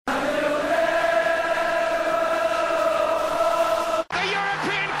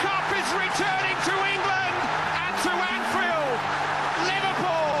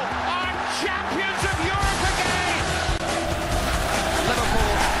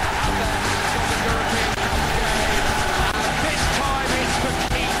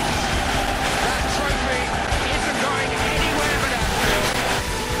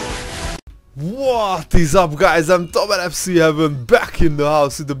is up, guys? I'm Tom and FC7 back in the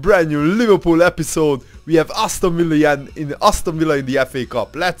house with a brand new Liverpool episode. We have Aston Villa in the FA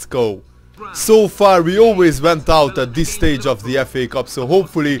Cup. Let's go. So far we always went out at this stage of the FA Cup, so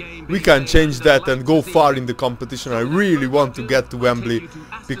hopefully we can change that and go far in the competition. I really want to get to Wembley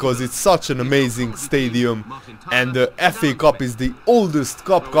because it's such an amazing stadium, and the FA Cup is the oldest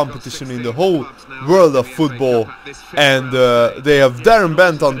cup competition in the whole world of football. And they have Darren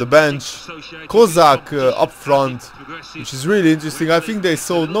Bent on the bench, Kozak up front, which is really interesting. I think they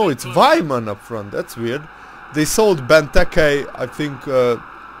sold, no, it's Weimann up front, that's weird. They sold Benteke, I think,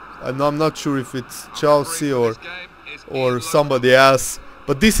 and I'm not sure if it's Chelsea or somebody else.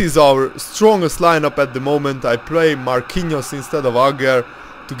 But this is our strongest lineup at the moment. I play Marquinhos instead of Agger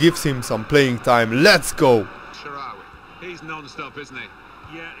to give him some playing time. Let's go! He's non-stop, isn't he?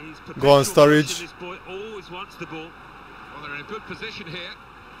 Yeah, he's go on, Sturridge. This boy always wants the ball. Well, they're in a good position here.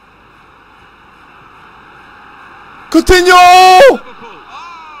 Coutinho! Oh!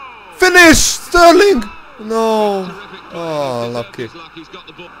 Finish! Sterling! No! Oh, lucky.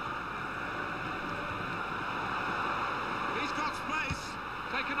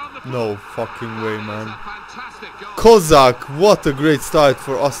 No fucking way, man. Kozak, what a great start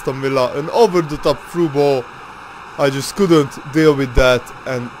for Aston Villa. An over-the-top through ball. I just couldn't deal with that.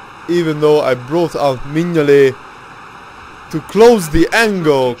 And even though I brought out Mignolet to close the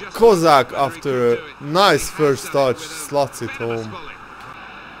angle, Kozak, after a nice first touch, slots it home.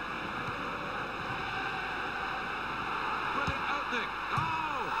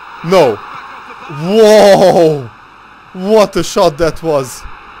 No. Whoa! What a shot that was.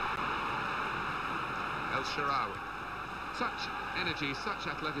 Such energy, such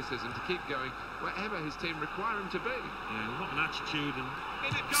athleticism to keep going wherever his team require him to be. Yeah, what an attitude.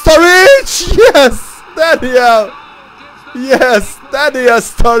 And Sturridge! Yes! Daniel! Yes! Daniel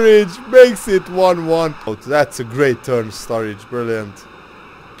Sturridge makes it 1-1. Oh, that's a great turn, Sturridge. Brilliant.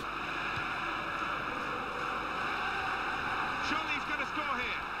 surely he's going to score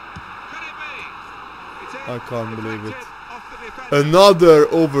here. Could it be? It's I can't believe it. Another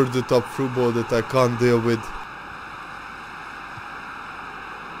over-the-top through ball that I can't deal with.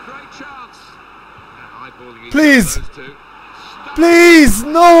 Please! Please!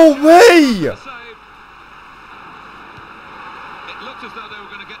 No way! It looked as though they were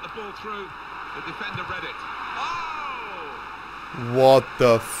going to get the ball through. The defender read it. Oh! What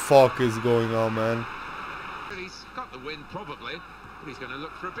the fuck is going on, man? He's got the win probably, but he's going to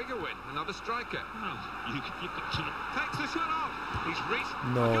look for a bigger win. Another striker. Oh, takes the shot off. He's reached.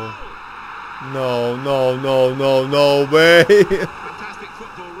 No. No way. Fantastic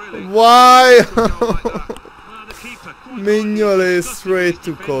football, really. Why? Mignolet straight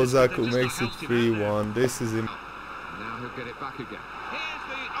to Kozak, who makes it 3-1. This is him. Now he'll get it back again. Here's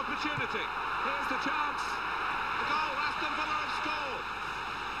the opportunity. Here's the chance. The goal. Aston Villa have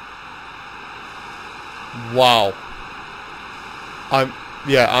scored. Wow.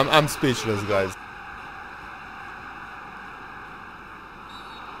 I'm speechless, guys.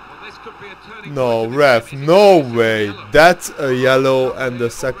 Well, this could be a turning No, point. ref, no way. That's a yellow and the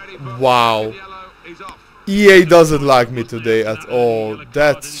wow. Yellow is off. EA doesn't like me today at all.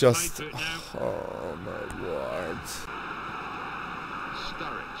 That's just... Oh my word.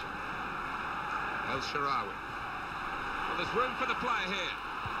 Sturridge. El Shaarawy. Well, there's room for the player here.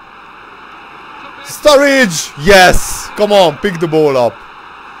 Sturridge! Yes! Come on, pick the ball up.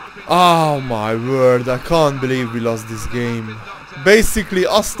 Oh my word, I can't believe we lost this game. Basically,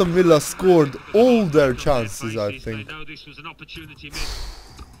 Aston Villa scored all their chances, I think.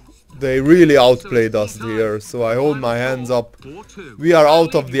 They really outplayed us here, so I hold my hands up. We are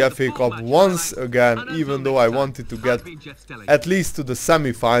out of the FA Cup once again, even though I wanted to get at least to the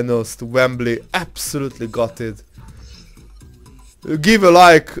semi-finals, to Wembley. Absolutely gutted. Give a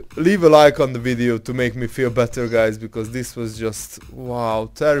like, leave a like on the video to make me feel better, guys, because this was just, wow,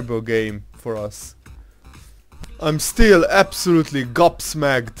 terrible game for us. I'm still absolutely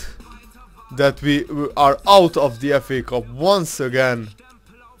gobsmacked that we are out of the FA Cup once again.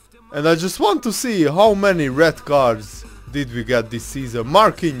 And I just want to see how many red cards did we get this season.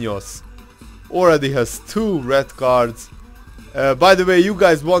 Marquinhos already has 2 red cards. By the way, you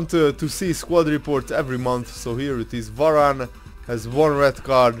guys want to see squad reports every month, so here it is. Varane has 1 red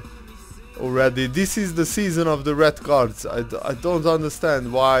card already. This is the season of the red cards. I don't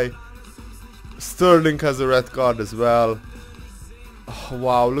understand why. Sterling has a red card as well. Oh,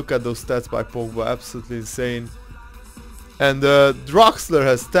 wow, look at those stats by Pogba, absolutely insane. And Draxler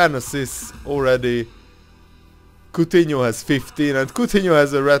has 10 assists already. Coutinho has 15, and Coutinho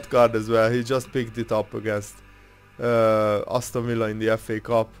has a red card as well. He just picked it up against Aston Villa in the FA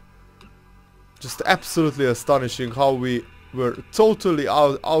Cup. Just absolutely astonishing how we were totally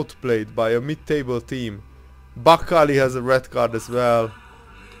outplayed by a mid-table team. Bakali has a red card as well.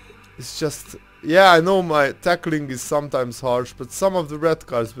 It's just... yeah, I know my tackling is sometimes harsh, but some of the red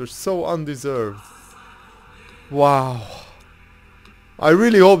cards were so undeserved. Wow. I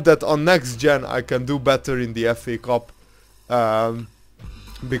really hope that on next gen I can do better in the FA Cup.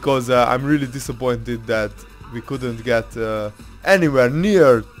 Because I'm really disappointed that we couldn't get anywhere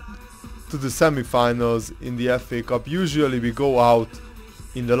near to the semi-finals in the FA Cup. Usually we go out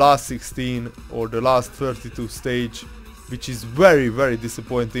in the last 16 or the last 32 stage, which is very, very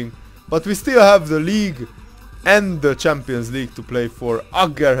disappointing. But we still have the league and the Champions League to play for.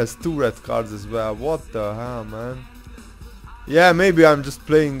 Agger has 2 red cards as well. What the hell, man? Yeah, maybe I'm just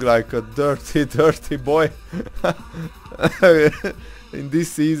playing like a dirty boy. In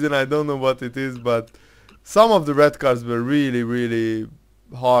this season, I don't know what it is, but some of the red cards were really, really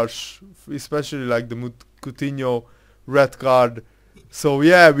harsh. Especially like the Coutinho red card. So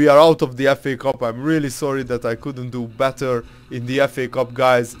yeah, we are out of the FA Cup. I'm really sorry that I couldn't do better in the FA Cup,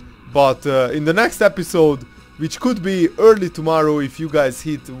 guys. But in the next episode, which could be early tomorrow if you guys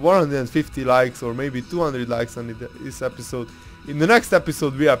hit 150 likes or maybe 200 likes on this episode. In the next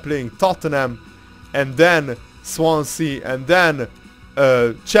episode we are playing Tottenham and then Swansea and then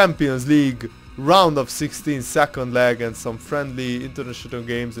Champions League round of 16 second leg and some friendly international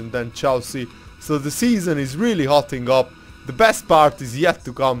games and then Chelsea. So the season is really hotting up. The best part is yet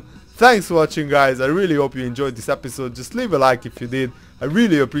to come. Thanks for watching, guys. I really hope you enjoyed this episode. Just leave a like if you did. I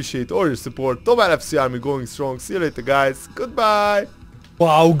really appreciate all your support. Toman FC Army going strong. See you later, guys. Goodbye.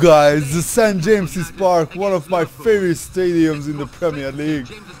 Wow, guys, the St. James's Park, one of my favorite stadiums in the Premier League.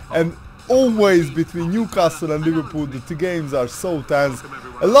 And always between Newcastle and Liverpool, the games are so tense.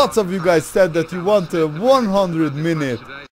 A lot of you guys said that you want a 100-minute